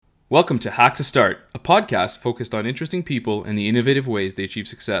Welcome to Hack to Start, a podcast focused on interesting people and the innovative ways they achieve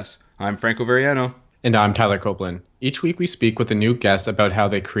success. I'm Franco Veriano. And I'm Tyler Copeland. Each week we speak with a new guest about how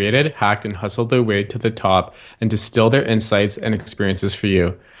they created, hacked, and hustled their way to the top and distill their insights and experiences for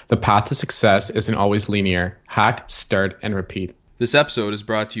you. The path to success isn't always linear. Hack, start, and repeat. This episode is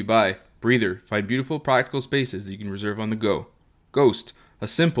brought to you by Breather. Find beautiful, practical spaces that you can reserve on the go. Ghost, a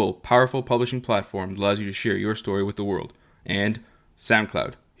simple, powerful publishing platform that allows you to share your story with the world. And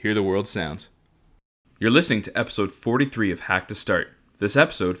SoundCloud. Hear the world sounds. You're listening to episode 43 of Hack to Start. This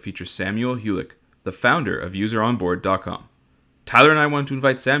episode features Samuel Hulick, the founder of UserOnboard.com. Tyler and I want to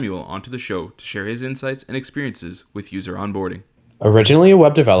invite Samuel onto the show to share his insights and experiences with user onboarding. Originally a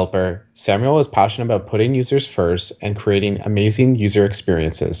web developer, Samuel is passionate about putting users first and creating amazing user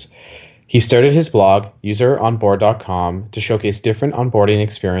experiences. He started his blog, UserOnboard.com, to showcase different onboarding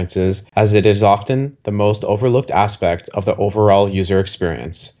experiences, as it is often the most overlooked aspect of the overall user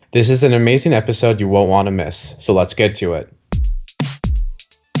experience. This is an amazing episode you won't want to miss, so let's get to it.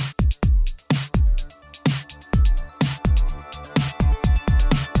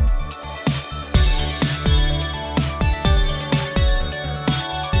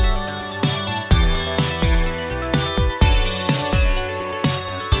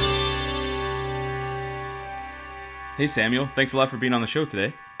 Hey Samuel, thanks a lot for being on the show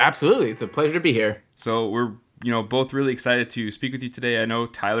today. Absolutely, it's a pleasure to be here. So we're both really excited to speak with you today. I know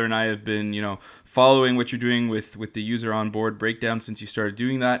Tyler and I have been following what you're doing with the user onboard breakdown since you started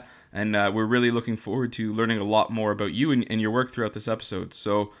doing that, and we're really looking forward to learning a lot more about you and your work throughout this episode.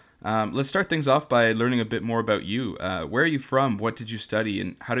 So let's start things off by learning a bit more about you. Where are you from? What did you study?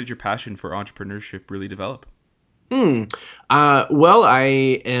 And how did your passion for entrepreneurship really develop? Well, I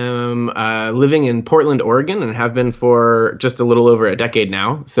am living in Portland, Oregon, and have been for just a little over a decade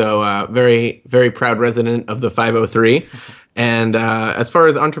now. So very, very proud resident of the 503. And as far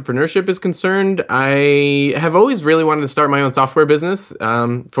as entrepreneurship is concerned, I have always really wanted to start my own software business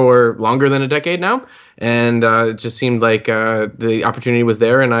for longer than a decade now. And it just seemed like the opportunity was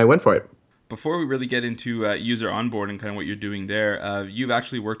there, and I went for it. Before we really get into user onboarding and kind of what you're doing there, you've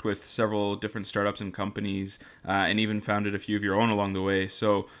actually worked with several different startups and companies and even founded a few of your own along the way.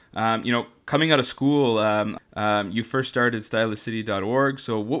 So, coming out of school, you first started stylicity.org.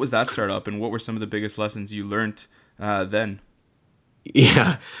 So what was that startup and what were some of the biggest lessons you learned then?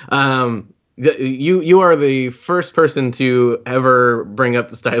 Yeah. You are the first person to ever bring up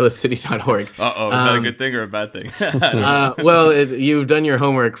stylicity.org. Uh-oh, is that a good thing or a bad thing? Well, you've done your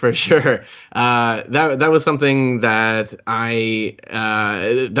homework for sure. That was something that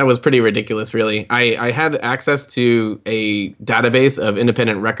that was pretty ridiculous, really. I had access to a database of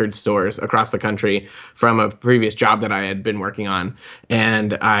independent record stores across the country from a previous job that I had been working on.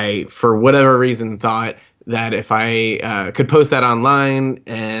 And I, for whatever reason, thought that if I could post that online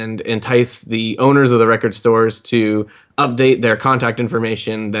and entice the owners of the record stores to update their contact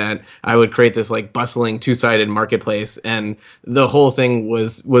information, that I would create this like bustling two-sided marketplace. And the whole thing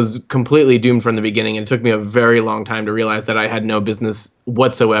was completely doomed from the beginning. It took me a very long time to realize that I had no business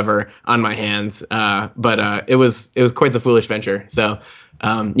whatsoever on my hands. But it was quite the foolish venture. So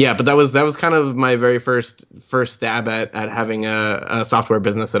but that was kind of my very first stab at having a software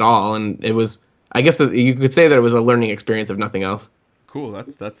business at all. And it was, I guess you could say that it was a learning experience if nothing else. Cool.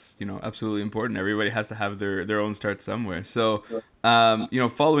 That's absolutely important. Everybody has to have their own start somewhere. So,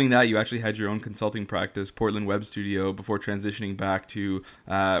 following that, you actually had your own consulting practice, Portland Web Studio, before transitioning back to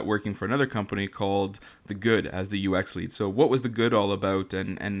working for another company called The Good as the UX lead. So what was The Good all about,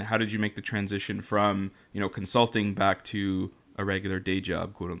 and how did you make the transition from, consulting back to a regular day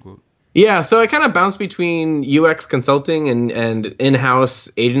job, quote unquote? Yeah, so I kind of bounced between UX consulting and in-house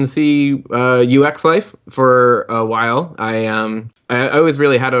agency UX life for a while. I always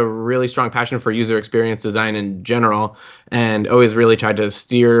really had a really strong passion for user experience design in general, and always really tried to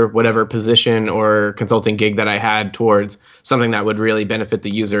steer whatever position or consulting gig that I had towards something that would really benefit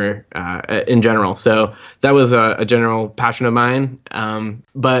the user in general. So that was a general passion of mine.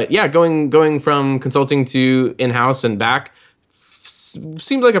 But yeah, going from consulting to in-house and back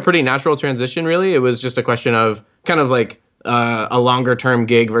seemed like a pretty natural transition, really. It was just a question of kind of like a longer term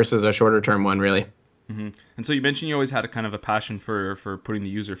gig versus a shorter term one, really. Mm-hmm. And so you mentioned you always had a kind of a passion for putting the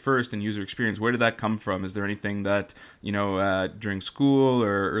user first and user experience. Where did that come from? Is there anything that, during school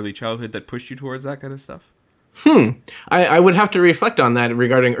or early childhood that pushed you towards that kind of stuff? I would have to reflect on that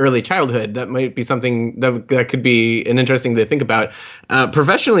regarding early childhood. That might be something that could be an interesting to think about.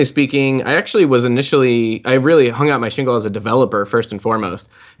 Professionally speaking, I really hung out my shingle as a developer first and foremost.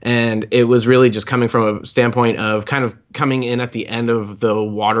 And it was really just coming from a standpoint of kind of coming in at the end of the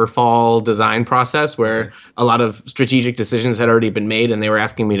waterfall design process where a lot of strategic decisions had already been made and they were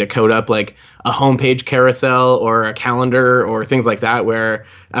asking me to code up like a homepage carousel or a calendar or things like that, where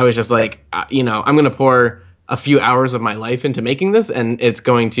I was just like, I'm going to pour a few hours of my life into making this, and it's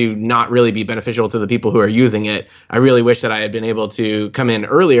going to not really be beneficial to the people who are using it. I really wish that I had been able to come in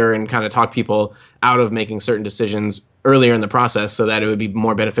earlier and kind of talk people out of making certain decisions earlier in the process so that it would be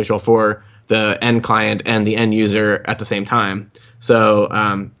more beneficial for the end client and the end user at the same time. So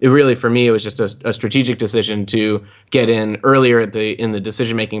it really, for me, it was just a strategic decision to get in earlier in the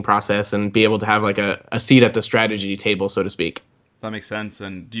decision-making process and be able to have like a seat at the strategy table, so to speak. That makes sense.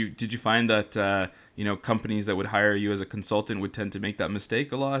 And did you find that companies that would hire you as a consultant would tend to make that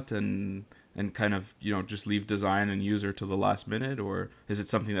mistake a lot and kind of just leave design and user to the last minute, or is it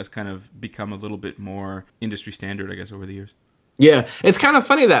something that's kind of become a little bit more industry standard, I guess, over the years? Yeah, it's kind of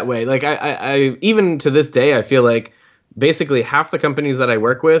funny that way. Like I even to this day, I feel like basically half the companies that I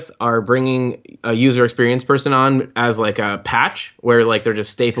work with are bringing a user experience person on as like a patch where like they're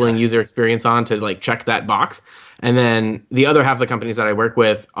just stapling user experience on to like check that box. And then the other half of the companies that I work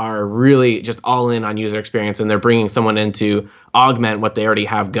with are really just all in on user experience, and they're bringing someone in to augment what they already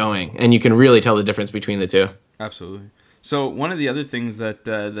have going. And you can really tell the difference between the two. Absolutely. So one of the other things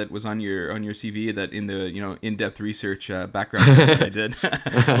that was on your CV that in the in-depth research background that I did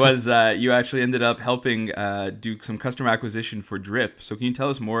was you actually ended up helping do some customer acquisition for Drip. So can you tell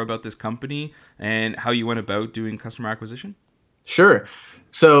us more about this company and how you went about doing customer acquisition? Sure.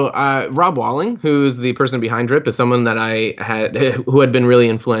 So Rob Walling, who's the person behind Drip, is someone that who had been really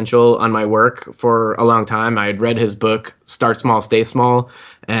influential on my work for a long time. I had read his book, Start Small, Stay Small.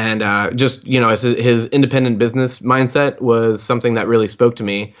 And his independent business mindset was something that really spoke to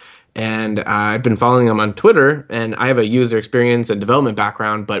me. And I've been following him on Twitter, and I have a user experience and development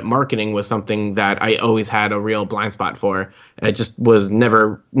background, but marketing was something that I always had a real blind spot for. It just was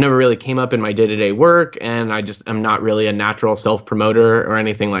never really came up in my day-to-day work, and I'm not really a natural self-promoter or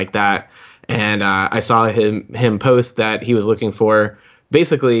anything like that. And I saw him post that he was looking for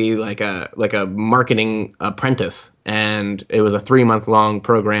basically like a marketing apprentice, and it was a 3-month long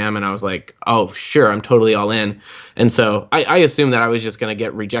program, and I was like, oh sure, I'm totally all in. And so I assumed that I was just going to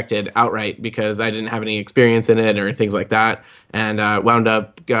get rejected outright because I didn't have any experience in it or things like that, and wound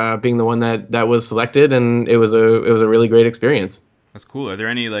up being the one that was selected, and it was a really great experience. That's cool. Are there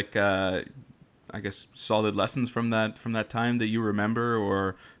any I guess solid lessons from that time that you remember,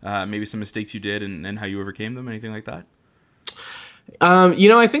 or maybe some mistakes you did and how you overcame them, anything like that?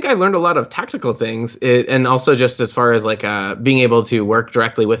 I think I learned a lot of tactical things, and also just as far as like being able to work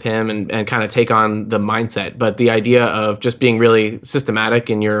directly with him and kind of take on the mindset. But the idea of just being really systematic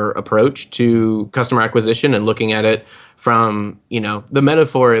in your approach to customer acquisition and looking at it from, the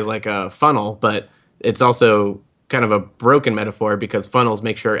metaphor is like a funnel, but it's also kind of a broken metaphor because funnels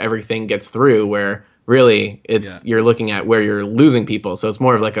make sure everything gets through, where really you're looking at where you're losing people. So it's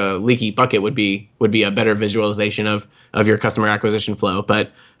more of like a leaky bucket would be a better visualization of your customer acquisition flow.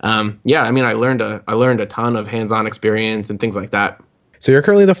 But I learned a ton of hands-on experience and things like that. So you're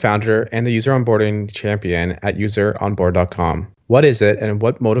currently the founder and the user onboarding champion at useronboard.com. What is it, and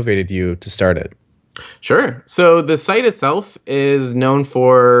what motivated you to start it? Sure. So the site itself is known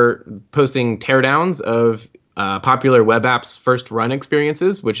for posting teardowns of popular web apps first run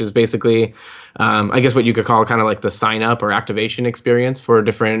experiences, which is basically, I guess what you could call kind of like the sign up or activation experience for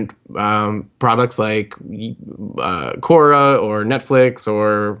different products like Quora or Netflix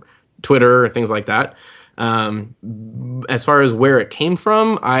or Twitter or things like that. As far as where it came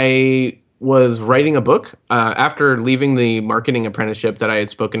from, I was writing a book. After leaving the marketing apprenticeship that I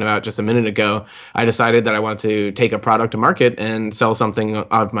had spoken about just a minute ago, I decided that I wanted to take a product to market and sell something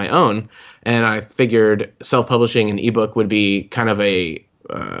of my own. And I figured self-publishing an ebook would be kind of a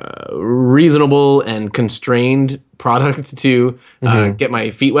reasonable and constrained product to get my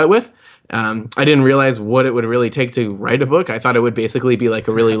feet wet with. I didn't realize what it would really take to write a book. I thought it would basically be like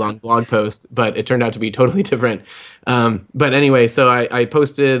a really long blog post, but it turned out to be totally different. But anyway, so I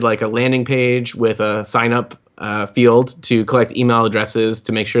posted like a landing page with a sign up field to collect email addresses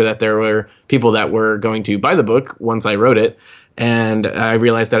to make sure that there were people that were going to buy the book once I wrote it. And I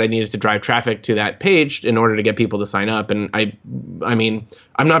realized that I needed to drive traffic to that page in order to get people to sign up. And I mean,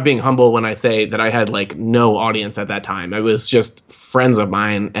 I'm not being humble when I say that I had like no audience at that time. It was just friends of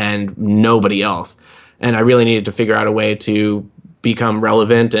mine and nobody else. And I really needed to figure out a way to become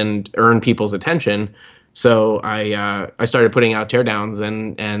relevant and earn people's attention. So I started putting out teardowns,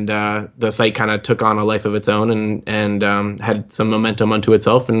 and the site kind of took on a life of its own, and had some momentum unto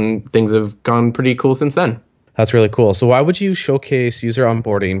itself, and things have gone pretty cool since then. That's really cool. So why would you showcase user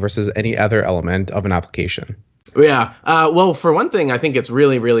onboarding versus any other element of an application? Yeah. Well, for one thing, I think it's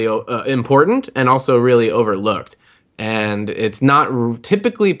really, really important and also really overlooked. And it's not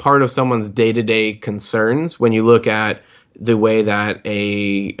typically part of someone's day-to-day concerns when you look at the way that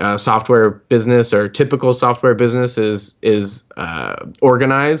a software business or typical software business is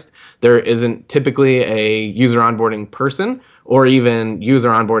organized. There isn't typically a user onboarding person, or even user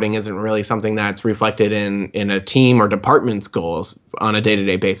onboarding isn't really something that's reflected in a team or department's goals on a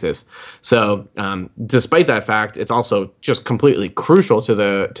day-to-day basis. So despite that fact, it's also just completely crucial to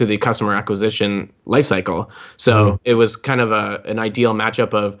the customer acquisition lifecycle. So it was kind of an ideal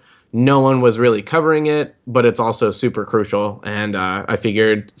matchup of no one was really covering it, but it's also super crucial. And I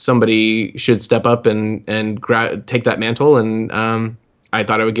figured somebody should step up and take that mantle, and I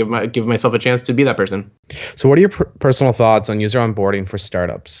thought I would give myself a chance to be that person. So what are your personal thoughts on user onboarding for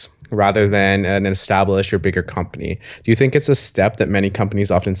startups rather than an established or bigger company? Do you think it's a step that many companies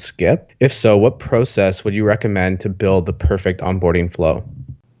often skip? If so, what process would you recommend to build the perfect onboarding flow?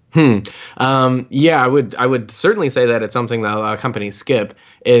 Yeah, I would certainly say that it's something that a lot of companies skip.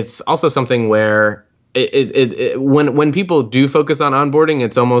 It's also something where when people do focus on onboarding,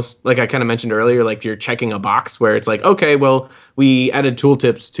 it's almost like I kind of mentioned earlier, like you're checking a box where it's like, okay, well, we added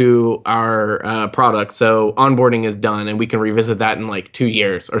tooltips to our product, so onboarding is done, and we can revisit that in like 2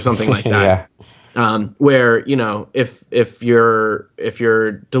 years or something like that. Yeah. Where, you know, if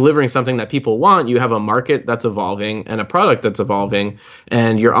you're delivering something that people want, you have a market that's evolving and a product that's evolving,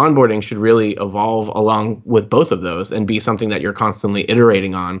 and your onboarding should really evolve along with both of those and be something that you're constantly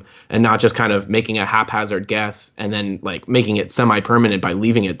iterating on, and not just kind of making a haphazard guess and then like making it semi-permanent by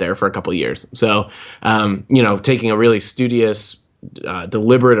leaving it there for a couple of years. So, you know, taking a really studious,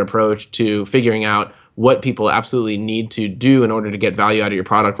 deliberate approach to figuring out what people absolutely need to do in order to get value out of your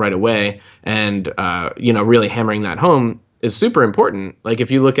product right away, and you know, really hammering that home is super important. Like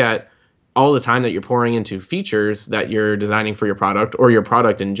if you look at all the time that you're pouring into features that you're designing for your product or your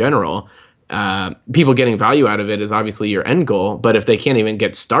product in general, people getting value out of it is obviously your end goal. But if they can't even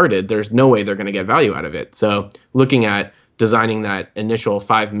get started, there's no way they're going to get value out of it. So looking at designing that initial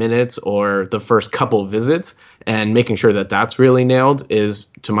 5 minutes or the first couple visits and making sure that that's really nailed is,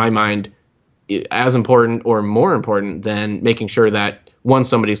 to my mind, as important or more important than making sure that once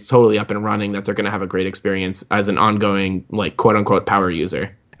somebody's totally up and running, that they're going to have a great experience as an ongoing, like, quote unquote power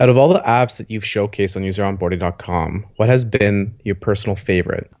user. Out of all the apps that you've showcased on useronboarding.com, what has been your personal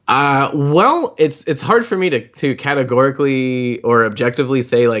favorite? Well, it's hard for me to categorically or objectively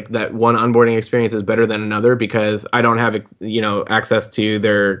say like that one onboarding experience is better than another, because I don't have, you know, access to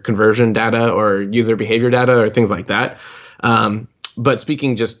their conversion data or user behavior data or things like that. But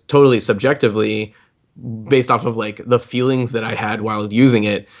speaking just totally subjectively, based off of like the feelings that I had while using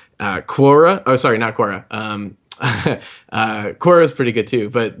it, Quora, oh, sorry, not Quora. Quora is pretty good too,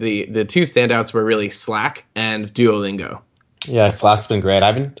 but the two standouts were really Slack and Duolingo. Yeah, Slack's been great.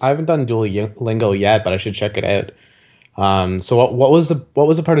 I haven't done Duolingo yet, but I should check it out. So what was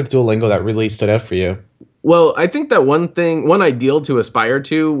the part of Duolingo that really stood out for you? Well, I think that one ideal to aspire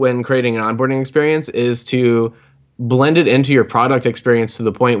to when creating an onboarding experience is to blend it into your product experience to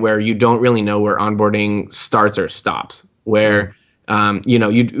the point where you don't really know where onboarding starts or stops. Where, you know,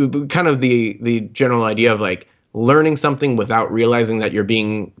 you kind of the general idea of like learning something without realizing that you're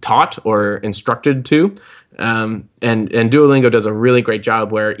being taught or instructed to. And Duolingo does a really great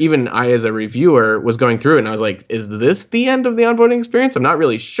job where even I, as a reviewer, was going through it and I was like, is this the end of the onboarding experience? I'm not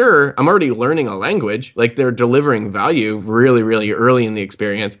really sure. I'm already learning a language. Like, they're delivering value really, really early in the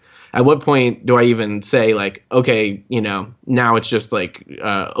experience. At what point do I even say like, okay, you know, now it's just like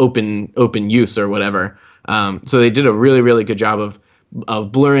open use or whatever? So they did a really, really good job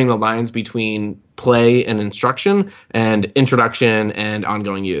of blurring the lines between play and instruction and introduction and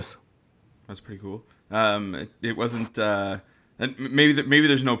ongoing use. That's pretty cool. It wasn't maybe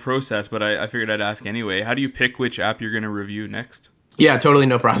there's no process, but I figured I'd ask anyway. How do you pick which app you're going to review next? Yeah, totally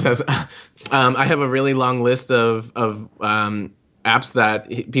no process. I have a really long list of apps that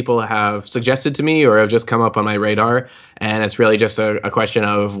people have suggested to me or have just come up on my radar, and it's really just a question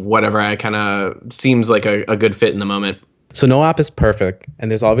of whatever I kind of seems like a good fit in the moment. So no app is perfect,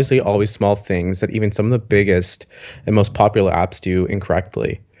 and there's obviously always small things that even some of the biggest and most popular apps do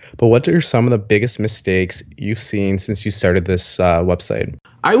incorrectly. But what are some of the biggest mistakes you've seen since you started this website?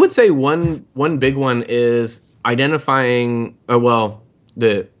 I would say one big one is identifying,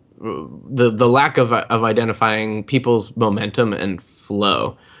 the lack of identifying people's momentum and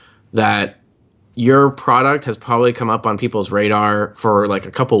flow. That your product has probably come up on people's radar for like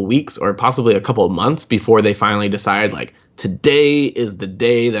a couple weeks or possibly a couple of months before they finally decide, like, today is the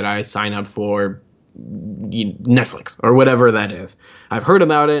day that I sign up for Netflix or whatever that is. I've heard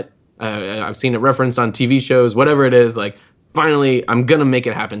about it. I've seen it referenced on TV shows, whatever it is. Like, finally, I'm going to make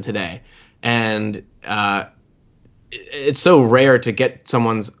it happen today. And it's so rare to get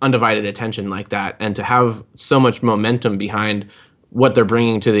someone's undivided attention like that and to have so much momentum behind what they're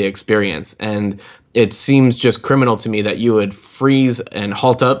bringing to the experience. And it seems just criminal to me that you would freeze and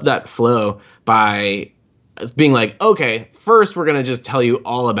halt up that flow by being like, okay, first we're going to just tell you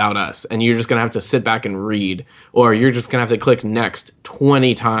all about us, and you're just going to have to sit back and read, or you're just going to have to click next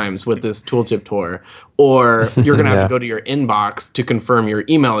 20 times with this tooltip tour, or you're going to have to go to your inbox to confirm your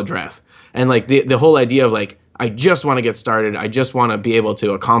email address. And like the whole idea of like, I just want to get started, I just want to be able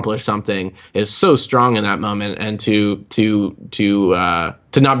to accomplish something is so strong in that moment, and to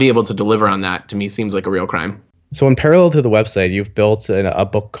not be able to deliver on that, to me, seems like a real crime. So in parallel to the website, you've built a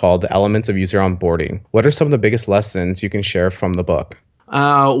book called The Elements of User Onboarding. What are some of the biggest lessons you can share from the book?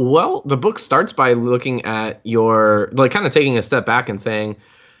 Well, the book starts by looking at your, like, kind of taking a step back and saying,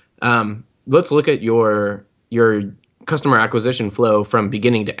 let's look at your customer acquisition flow from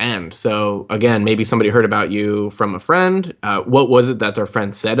beginning to end. So again, maybe somebody heard about you from a friend. What was it that their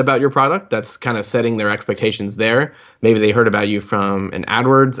friend said about your product? That's kind of setting their expectations there. Maybe they heard about you from an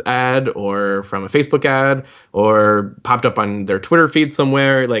AdWords ad or from a Facebook ad or popped up on their Twitter feed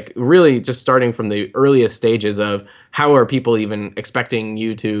somewhere. Like, really just starting from the earliest stages of how are people even expecting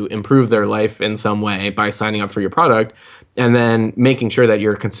you to improve their life in some way by signing up for your product, and then making sure that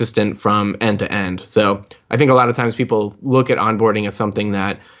you're consistent from end to end. So I think a lot of times people look at onboarding as something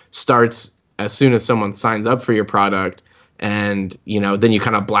that starts as soon as someone signs up for your product, and then you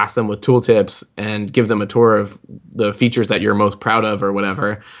kind of blast them with tooltips and give them a tour of the features that you're most proud of or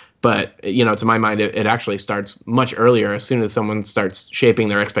whatever. But to my mind, it actually starts much earlier, as soon as someone starts shaping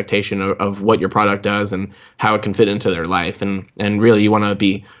their expectation of what your product does and how it can fit into their life. And really, you want to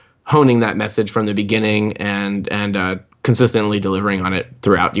be honing that message from the beginning and consistently delivering on it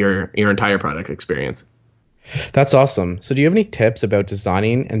throughout your entire product experience. That's awesome. So do you have any tips about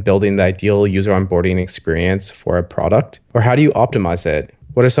designing and building the ideal user onboarding experience for a product? Or how do you optimize it?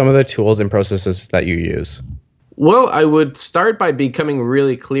 What are some of the tools and processes that you use? Well, I would start by becoming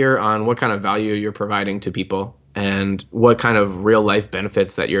really clear on what kind of value you're providing to people and what kind of real life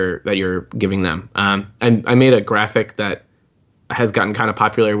benefits that you're giving them. And I made a graphic that has gotten kind of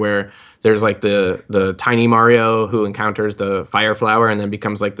popular where there's like the tiny Mario who encounters the fire flower and then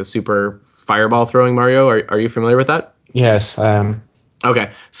becomes like the super fireball throwing Mario. Are you familiar with that? Yes, I am.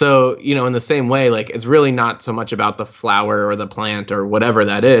 Okay. So, in the same way, like, it's really not so much about the flower or the plant or whatever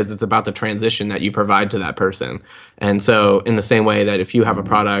that is. It's about the transition that you provide to that person. And so in the same way that if you have a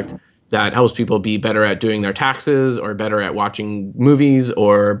product that helps people be better at doing their taxes or better at watching movies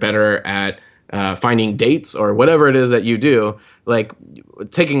or better at finding dates or whatever it is that you do, like,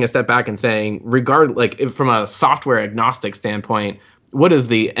 taking a step back and saying, if from a software agnostic standpoint, what is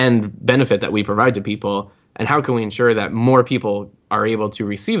the end benefit that we provide to people, and how can we ensure that more people are able to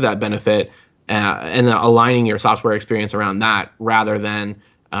receive that benefit, and aligning your software experience around that rather than,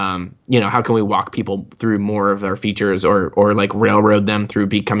 how can we walk people through more of their features or like railroad them through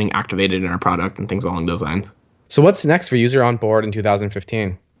becoming activated in our product and things along those lines. So what's next for User on Board in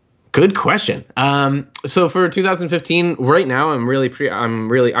 2015? Good question. So for 2015, right now, I'm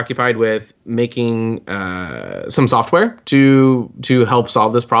really occupied with making some software to help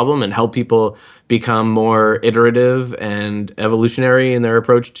solve this problem and help people become more iterative and evolutionary in their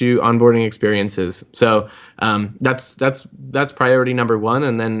approach to onboarding experiences. So that's priority number one,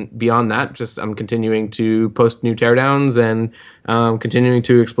 and then beyond that, just I'm continuing to post new teardowns and continuing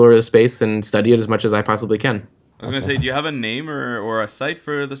to explore the space and study it as much as I possibly can. I was going to say, do you have a name or a site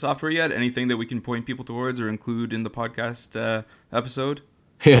for the software yet? Anything that we can point people towards or include in the podcast episode?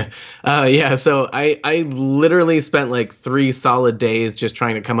 Yeah. So I literally spent like 3 solid days just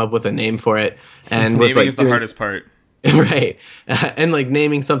trying to come up with a name for it, and was naming like is the hardest part. Right. And like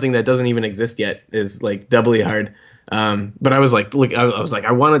naming something that doesn't even exist yet is like doubly hard. But I was like,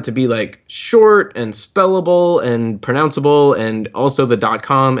 I want it to be like short and spellable and pronounceable, and also the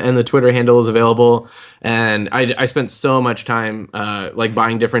 .com and the Twitter handle is available. And I spent so much time like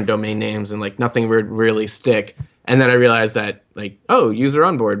buying different domain names, and like nothing would really stick. And then I realized that like, User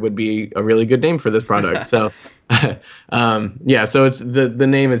on Board would be a really good name for this product. So so it's the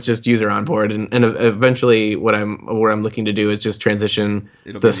name is just User on Board, and eventually what I'm looking to do is just transition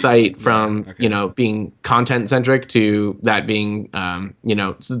the site from being content centric to that being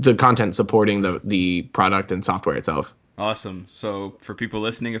the content supporting the product and software itself. Awesome. So for people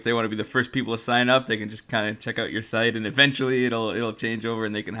listening, if they want to be the first people to sign up, they can just kind of check out your site, and eventually it'll change over,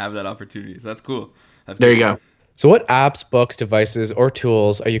 and they can have that opportunity. So that's cool. There you go. So what apps, books, devices, or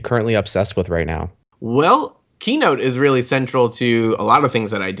tools are you currently obsessed with right now? Well, Keynote is really central to a lot of things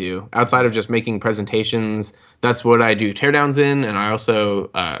that I do outside of just making presentations. That's what I do teardowns in, and I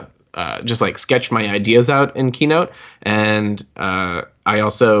also just like sketch my ideas out in Keynote. And I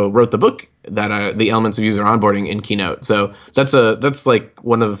also wrote the book that the elements of user onboarding in Keynote. So that's like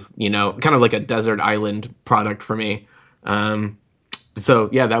one of, kind of like a desert island product for me. So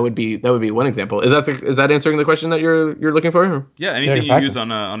yeah, that would be one example. Is that answering the question that you're looking for? Yeah, anything exactly. you use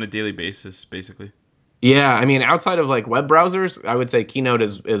on a daily basis, basically. Yeah, I mean, outside of like web browsers, I would say Keynote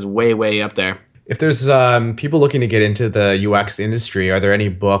is way up there. If there's people looking to get into the UX industry, are there any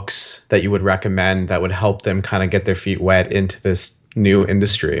books that you would recommend that would help them kind of get their feet wet into this new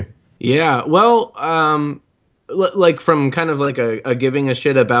industry? Yeah, well, like from kind of like a giving a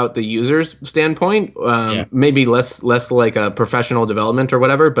shit about the user's standpoint, maybe less like a professional development or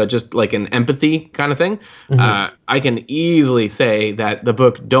whatever, but just like an empathy kind of thing. I can easily say that the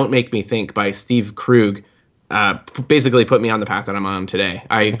book "Don't Make Me Think" by Steve Krug basically put me on the path that I'm on today.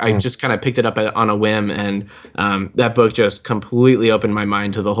 I just kind of picked it up on a whim, and that book just completely opened my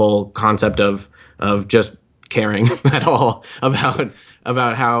mind to the whole concept of just caring at all about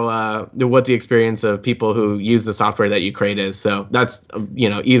how what the experience of people who use the software that you create is. So that's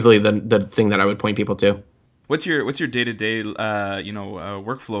easily the thing that I would point people to. What's your day-to-day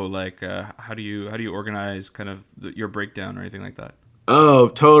workflow like? How do you organize kind of your breakdown or anything like that? Oh,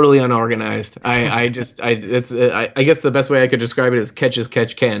 totally unorganized. I guess the best way I could describe it is catch as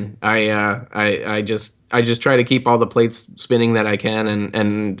catch can. I just try to keep all the plates spinning that I can,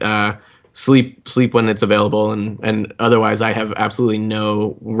 and sleep when it's available, and otherwise I have absolutely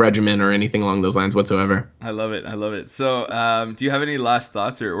no regimen or anything along those lines whatsoever. I love it. So do you have any last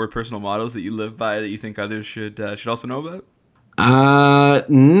thoughts or personal models that you live by that you think others should also know about?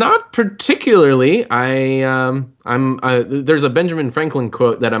 Not particularly. There's a Benjamin Franklin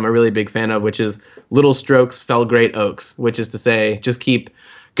quote that I'm a really big fan of, which is "Little strokes fell great oaks," which is to say, just keep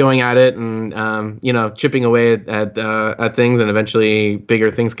going at it and chipping away at things, and eventually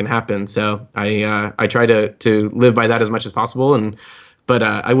bigger things can happen. So I try to live by that as much as possible, but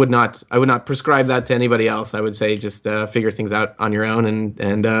I would not prescribe that to anybody else. I would say just figure things out on your own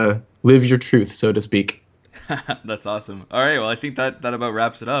and live your truth, so to speak. That's awesome. All right, well, I think that about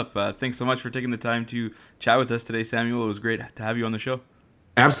wraps it up. Thanks so much for taking the time to chat with us today, Samuel. It was great to have you on the show.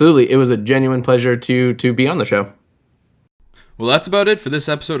 Absolutely. It was a genuine pleasure to be on the show. Well, that's about it for this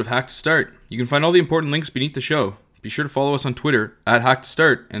episode of Hack to Start. You can find all the important links beneath the show. Be sure to follow us on Twitter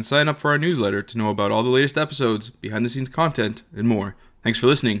 @HackToStart and sign up for our newsletter to know about all the latest episodes, behind-the-scenes content, and more. Thanks for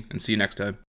listening, and see you next time.